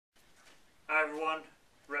everyone.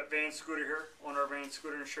 Rep VanScoter here, owner of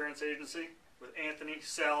VanScoter Insurance Agency with Anthony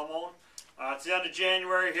Salamone. It's the end of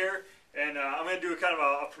January here, and I'm going to do kind of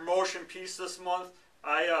a promotion piece this month.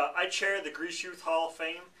 I chair the Grease Youth Hall of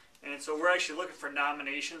Fame, and so we're actually looking for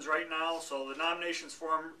nominations right now. So the nominations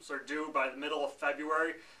forms are due by the middle of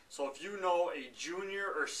February. So if you know a junior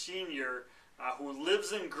or senior who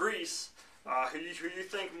lives in Greece, who you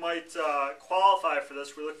think might qualify for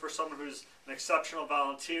this, we look for someone who's an exceptional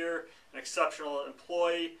volunteer, an exceptional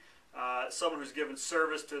employee, someone who's given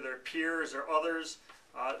service to their peers or others.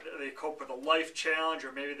 They cope with a life challenge,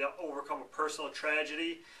 or maybe they'll overcome a personal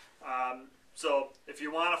tragedy. So if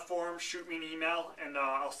you want a form, shoot me an email, and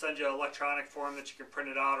I'll send you an electronic form that you can print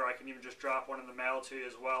it out, or I can even just drop one in the mail to you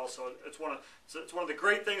as well. So it's one of the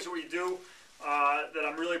great things that we do that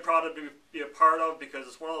I'm really proud to be a part of, because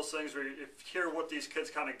it's one of those things where you hear what these kids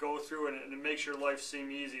kind of go through, and it makes your life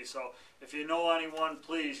seem easy. So if you know anyone,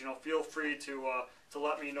 please, feel free to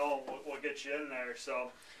let me know, and we'll get you in there.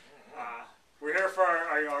 So we're here for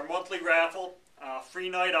our monthly raffle, free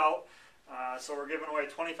night out. So we're giving away a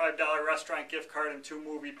 $25 restaurant gift card and 2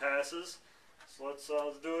 movie passes. So let's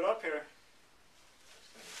do it up here.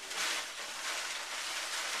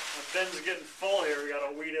 The bin's getting full here. We got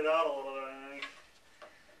to weed it out a little bit, I think.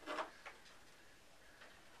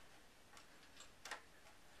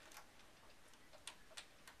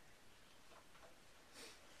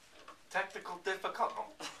 Technical difficult.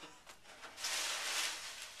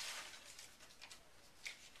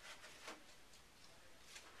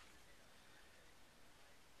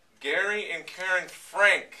 Gary and Karen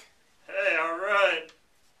Frank. Hey, all right.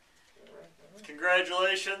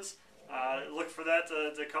 Congratulations. Look for that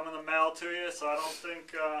to come in the mail to you. So I don't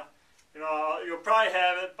think, you'll probably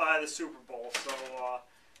have it by the Super Bowl. So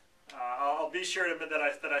I'll be sure to admit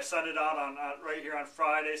that I send it out on right here on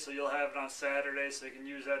Friday, so you'll have it on Saturday, so you can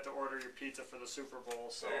use that to order your pizza for the Super Bowl.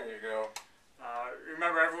 So there you go.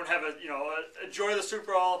 Remember, everyone have enjoy the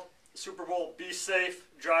Super Bowl. Super Bowl. Be safe.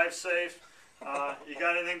 Drive safe. You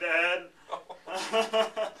got anything to add?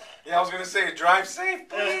 Yeah, I was going to say, drive safe,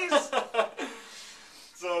 please.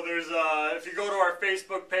 So there's, if you go to our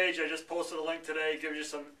Facebook page, I just posted a link today. It gives you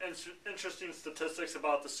some interesting statistics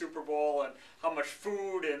about the Super Bowl and how much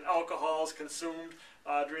food and alcohol is consumed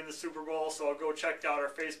during the Super Bowl. So go check out our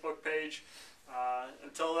Facebook page.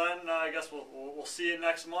 Until then, I guess we'll see you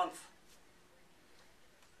next month.